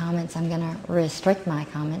comments. I'm going to restrict my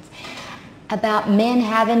comments about men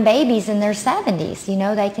having babies in their 70s. You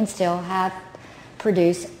know, they can still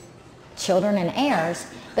produce children and heirs.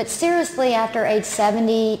 But seriously, after age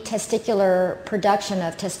 70, testicular production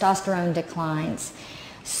of testosterone declines.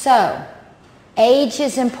 So, age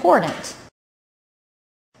is important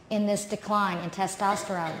in this decline in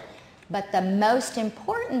testosterone. But the most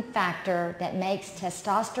important factor that makes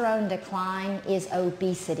testosterone decline is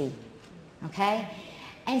obesity, okay?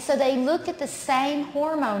 And so they looked at the same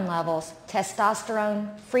hormone levels,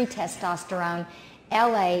 testosterone, free testosterone,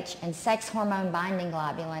 LH, and sex hormone binding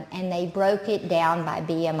globulin, and they broke it down by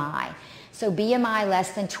BMI. So BMI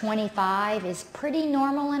less than 25 is pretty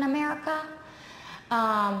normal in America.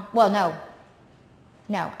 Well,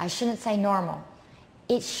 no, I shouldn't say normal.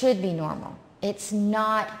 It should be normal. It's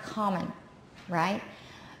not common, right?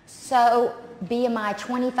 So BMI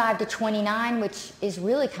 25 to 29, which is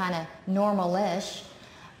really kind of normal-ish,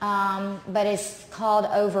 but it's called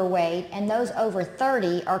overweight, and those over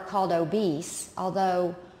 30 are called obese,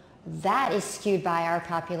 although that is skewed by our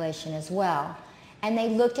population as well. And they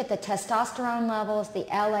looked at the testosterone levels, the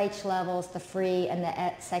LH levels, the free, and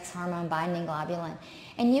the sex hormone binding globulin.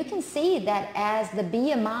 And you can see that as the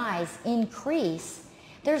BMIs increase,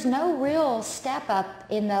 there's no real step up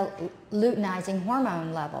in the luteinizing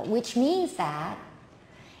hormone level, which means that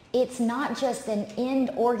it's not just an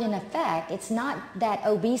end organ effect. It's not that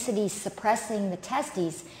obesity is suppressing the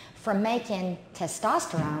testes from making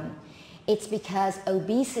testosterone. It's because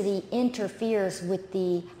obesity interferes with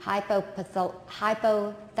the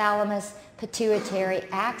hypothalamus pituitary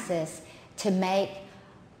axis to make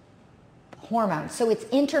hormones. So it's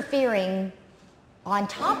interfering on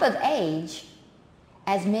top of age.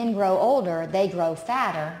 As men grow older, they grow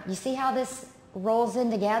fatter. You see how this rolls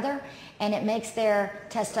in together? And it makes their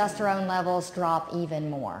testosterone levels drop even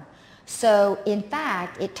more. So in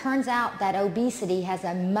fact, it turns out that obesity has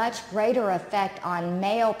a much greater effect on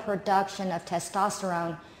male production of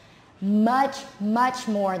testosterone, much, much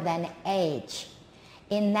more than age.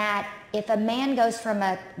 In that if a man goes from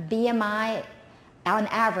a BMI, on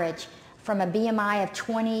average, from a BMI of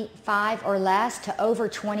 25 or less to over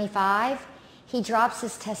 25, he drops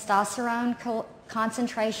his testosterone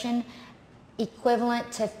concentration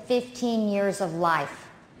equivalent to 15 years of life,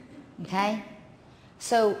 okay?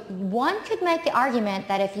 So one could make the argument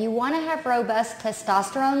that if you want to have robust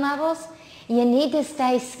testosterone levels, you need to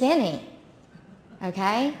stay skinny,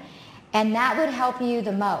 okay? And that would help you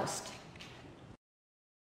the most.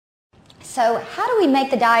 So how do we make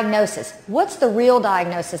the diagnosis? What's the real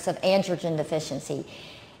diagnosis of androgen deficiency?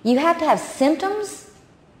 You have to have symptoms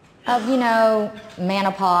of,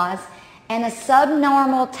 menopause and a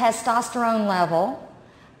subnormal testosterone level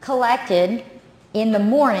collected in the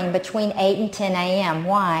morning between 8 and 10 a.m.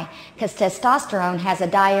 Why? Because testosterone has a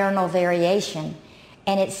diurnal variation,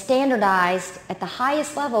 and it's standardized at the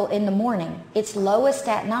highest level in the morning. It's lowest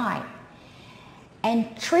at night.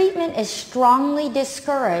 And treatment is strongly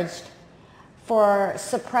discouraged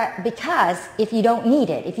because if you don't need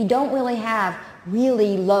it, if you don't really have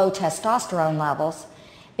really low testosterone levels,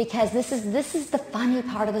 because this is the funny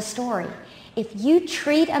part of the story. If you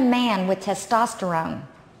treat a man with testosterone,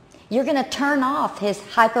 you're going to turn off his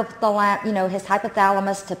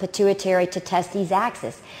hypothalamus to pituitary to testes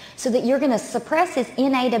axis, so that you're going to suppress his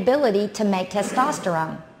innate ability to make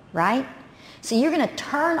testosterone, right? So you're going to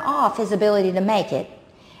turn off his ability to make it,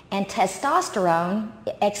 and testosterone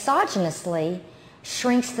exogenously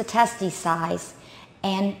shrinks the testes size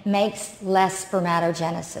and makes less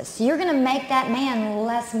spermatogenesis. So you're going to make that man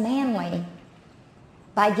less manly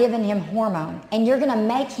by giving him hormone, and you're going to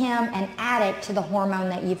make him an addict to the hormone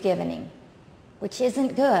that you've given him, which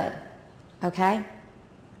isn't good, okay?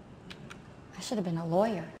 I should have been a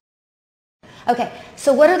lawyer. Okay,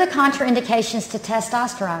 so what are the contraindications to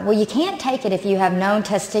testosterone? Well, you can't take it if you have known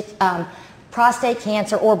prostate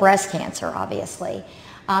cancer or breast cancer, obviously.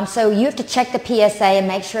 So you have to check the PSA and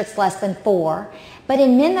make sure it's less than 4. But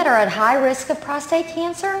in men that are at high risk of prostate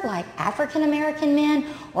cancer, like African American men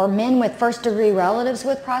or men with first-degree relatives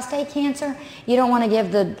with prostate cancer, you don't want to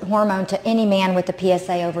give the hormone to any man with a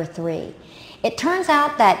PSA over 3. It turns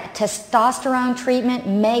out that testosterone treatment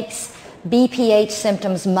makes BPH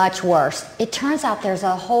symptoms much worse. It turns out there's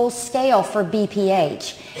a whole scale for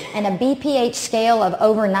BPH, and a BPH scale of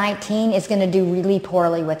over 19 is going to do really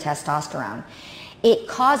poorly with testosterone. It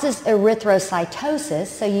causes erythrocytosis,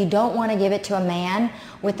 so you don't want to give it to a man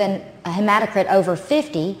with a hematocrit over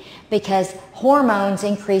 50, because hormones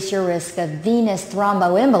increase your risk of venous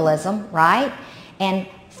thromboembolism, right? And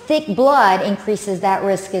thick blood increases that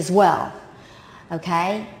risk as well,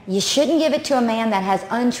 okay? You shouldn't give it to a man that has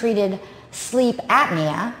untreated sleep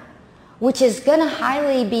apnea, which is going to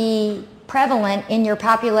highly be prevalent in your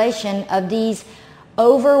population of these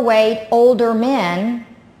overweight older men,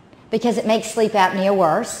 because it makes sleep apnea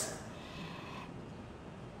worse.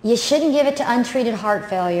 You shouldn't give it to untreated heart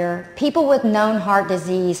failure, people with known heart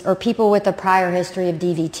disease, or people with a prior history of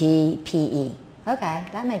DVT, PE. Okay,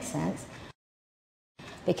 that makes sense.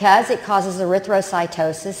 Because it causes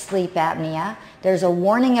erythrocytosis, sleep apnea. There's a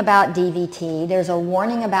warning about DVT. There's a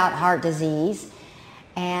warning about heart disease.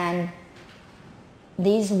 And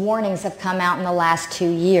these warnings have come out in the last 2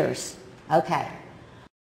 years. Okay.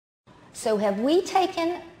 So have we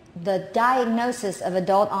taken the diagnosis of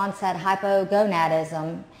adult onset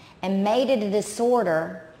hypogonadism and made it a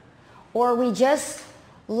disorder, or are we just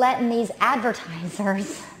letting these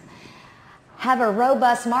advertisers have a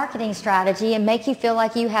robust marketing strategy and make you feel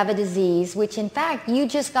like you have a disease, which in fact you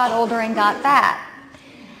just got older and got fat?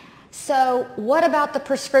 So what about the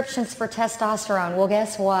prescriptions for testosterone? Well,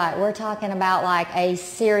 guess what? We're talking about like a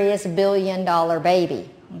serious billion-dollar baby,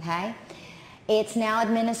 okay? It's now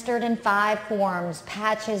administered in 5 forms: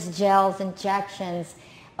 patches, gels, injections.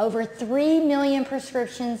 Over 3 million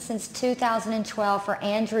prescriptions since 2012 for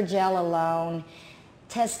androgel alone.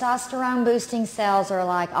 Testosterone boosting cells are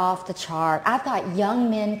like off the chart. I've got young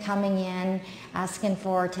men coming in asking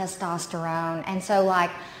for testosterone, and so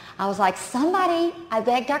I was like, I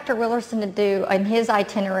begged Dr. Willerson to do in his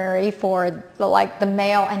itinerary for the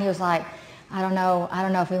male, and he was like, I don't know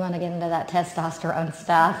if we want to get into that testosterone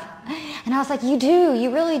stuff. And I was like, you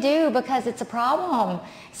really do, because it's a problem.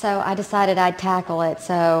 So I decided I'd tackle it,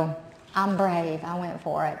 so I'm brave, I went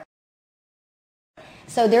for it.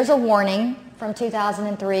 So there's a warning from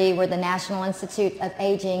 2003 where the National Institute of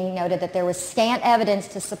Aging noted that there was scant evidence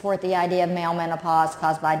to support the idea of male menopause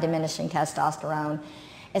caused by diminishing testosterone,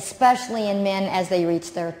 especially in men as they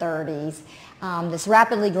reach their 30s. This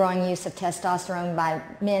rapidly growing use of testosterone by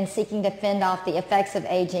men seeking to fend off the effects of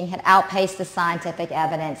aging had outpaced the scientific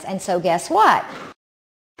evidence. And so guess what?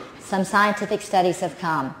 Some scientific studies have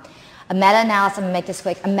come. A meta-analysis, I'm going to make this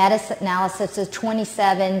quick, a meta-analysis of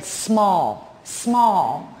 27 small.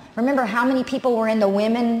 Remember how many people were in the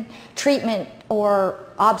women treatment or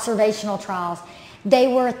observational trials? They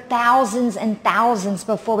were thousands and thousands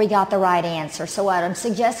before we got the right answer. So what I'm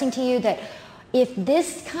suggesting to you that if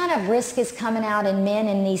this kind of risk is coming out in men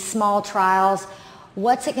in these small trials,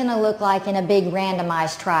 what's it going to look like in a big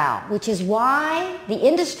randomized trial? Which is why the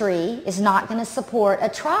industry is not going to support a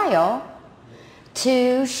trial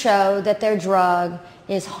to show that their drug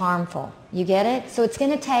is harmful. You get it? So it's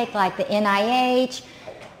going to take like the NIH,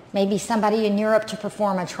 maybe somebody in Europe to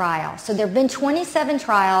perform a trial. So there have been 27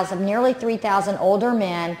 trials of nearly 3,000 older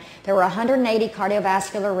men. There were 180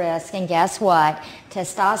 cardiovascular risks, and guess what?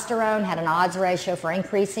 Testosterone had an odds ratio for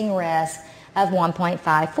increasing risk of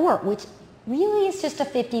 1.54, which really is just a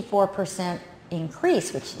 54%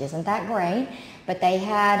 increase, which isn't that great, but they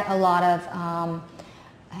had a lot of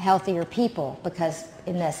healthier people because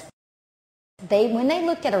in this. When they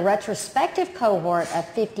looked at a retrospective cohort of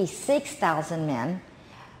 56,000 men,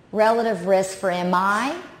 relative risk for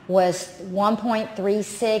MI was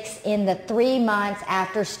 1.36 in the 3 months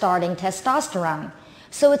after starting testosterone.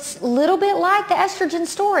 So it's a little bit like the estrogen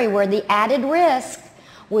story where the added risk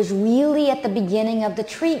was really at the beginning of the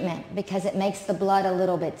treatment because it makes the blood a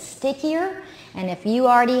little bit stickier. And if you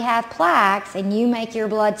already have plaques and you make your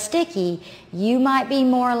blood sticky, you might be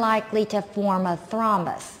more likely to form a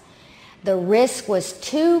thrombus. The risk was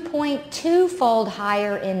 2.2-fold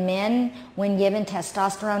higher in men when given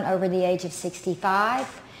testosterone over the age of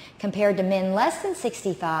 65. Compared to men less than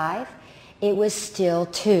 65, it was still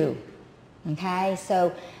 2. Okay,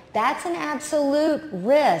 so that's an absolute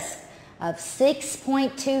risk of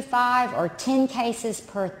 6.25 or 10 cases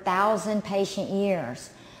per 1,000 patient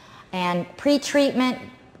years. And pre-treatment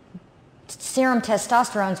serum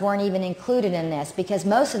testosterones weren't even included in this because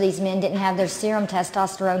most of these men didn't have their serum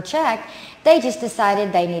testosterone checked. They just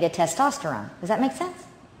decided they needed testosterone. Does that make sense?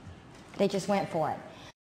 They just went for it.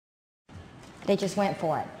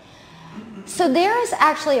 So there is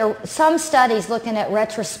actually some studies looking at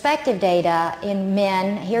retrospective data in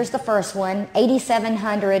men. Here's the first one,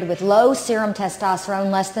 8,700 with low serum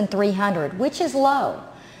testosterone, less than 300, which is low.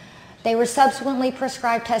 They were subsequently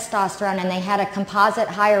prescribed testosterone and they had a composite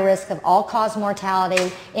higher risk of all-cause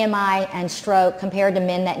mortality, MI, and stroke compared to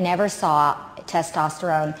men that never saw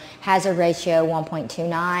testosterone, hazard ratio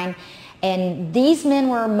 1.29. And these men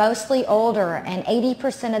were mostly older and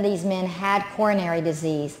 80% of these men had coronary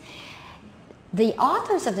disease. The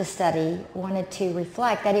authors of the study wanted to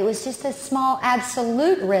reflect that it was just a small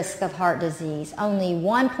absolute risk of heart disease, only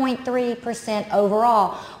 1.3%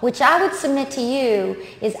 overall, which I would submit to you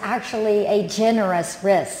is actually a generous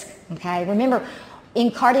risk. Okay? Remember, in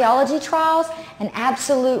cardiology trials, an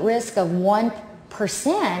absolute risk of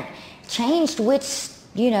 1% changed which,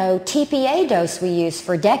 TPA dose we use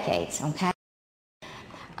for decades. Okay?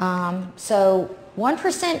 So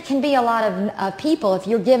 1% can be a lot of people if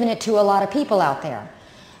you're giving it to a lot of people out there.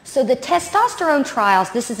 So the testosterone trials,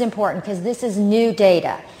 this is important because this is new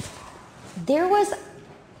data.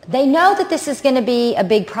 They know that this is going to be a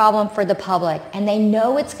big problem for the public and they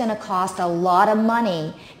know it's going to cost a lot of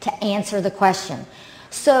money to answer the question.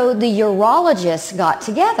 So the urologists got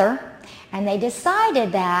together and they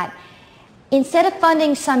decided that instead of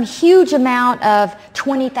funding some huge amount of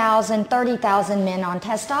 20,000, 30,000 men on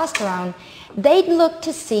testosterone, they'd look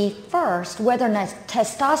to see first whether or not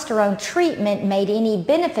testosterone treatment made any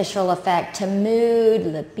beneficial effect to mood,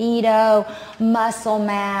 libido, muscle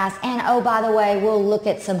mass, and oh, by the way, we'll look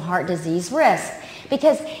at some heart disease risk.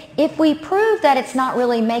 Because if we prove that it's not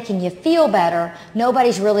really making you feel better,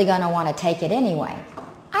 nobody's really going to want to take it anyway.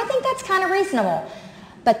 I think that's kind of reasonable.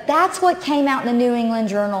 But that's what came out in the New England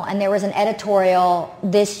Journal, and there was an editorial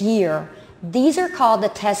this year. These are called the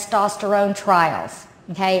testosterone trials.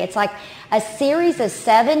 Okay, it's like a series of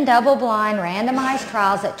 7 double-blind randomized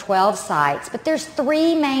trials at 12 sites, but there's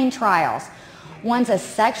 3 main trials. One's a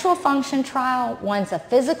sexual function trial, one's a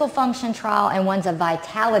physical function trial, and one's a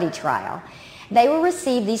vitality trial.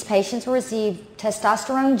 These patients will receive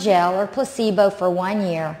testosterone gel or placebo for 1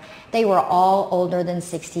 year. They were all older than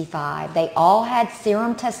 65. They all had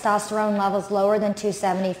serum testosterone levels lower than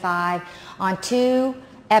 275 on 2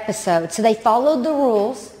 episodes. So they followed the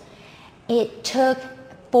rules. It took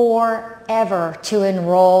forever to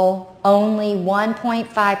enroll only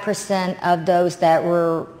 1.5% of those that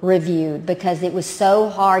were reviewed because it was so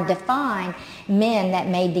hard to find men that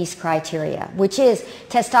made these criteria, which is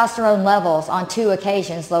testosterone levels on 2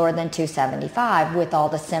 occasions lower than 275 with all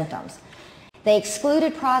the symptoms. They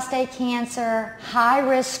excluded prostate cancer,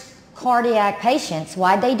 high-risk cardiac patients.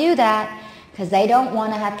 Why'd they do that? Because they don't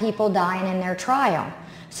want to have people dying in their trial.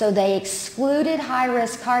 So they excluded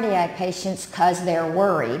high-risk cardiac patients because they're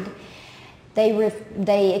worried.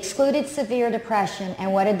 They excluded severe depression,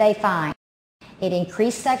 and what did they find? It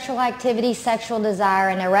increased sexual activity, sexual desire,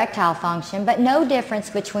 and erectile function, but no difference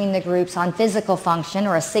between the groups on physical function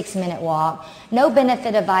or a 6-minute walk, no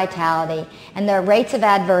benefit of vitality, and the rates of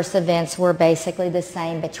adverse events were basically the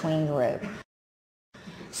same between groups.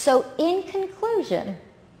 So in conclusion,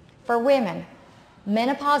 for women,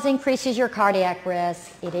 menopause increases your cardiac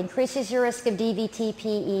risk, it increases your risk of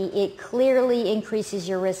DVT-PE, it clearly increases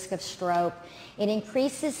your risk of stroke, it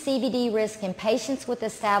increases CVD risk in patients with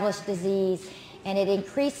established disease, and it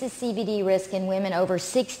increases CVD risk in women over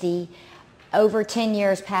 60, over 10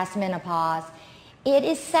 years past menopause. It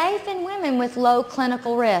is safe in women with low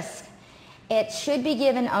clinical risk. It should be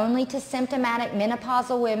given only to symptomatic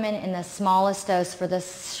menopausal women in the smallest dose for the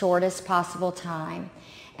shortest possible time.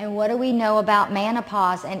 And what do we know about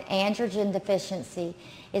menopause and androgen deficiency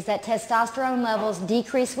is that testosterone levels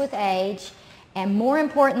decrease with age, and more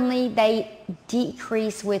importantly, they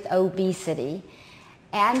decrease with obesity.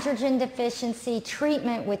 Androgen deficiency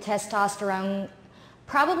treatment with testosterone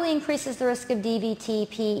probably increases the risk of DVT,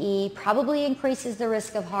 PE, probably increases the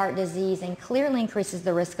risk of heart disease, and clearly increases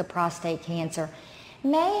the risk of prostate cancer.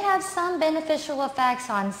 May have some beneficial effects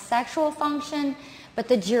on sexual function, but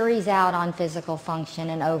the jury's out on physical function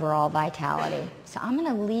and overall vitality. So I'm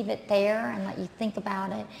going to leave it there and let you think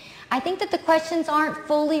about it. I think that the questions aren't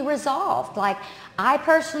fully resolved. Like, I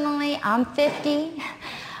personally, I'm 50.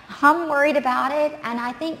 I'm worried about it, and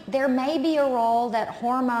I think there may be a role that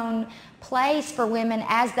hormone plays for women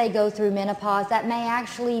as they go through menopause that may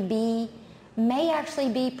actually be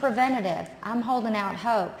preventative. I'm holding out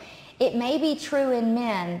hope. It may be true in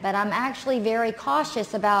men, but I'm actually very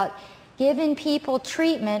cautious about giving people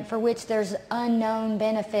treatment for which there's unknown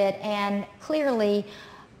benefit and clearly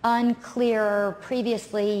unclear,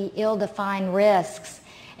 previously ill-defined risks,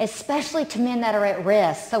 especially to men that are at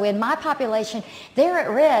risk. So in my population, they're at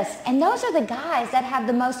risk, and those are the guys that have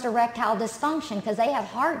the most erectile dysfunction because they have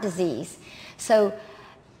heart disease. So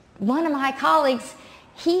one of my colleagues,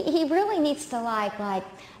 he really needs to like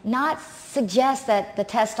not suggest that the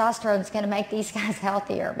testosterone is going to make these guys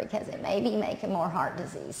healthier because it may be making more heart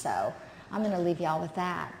disease. So I'm going to leave y'all with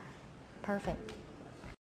that. Perfect.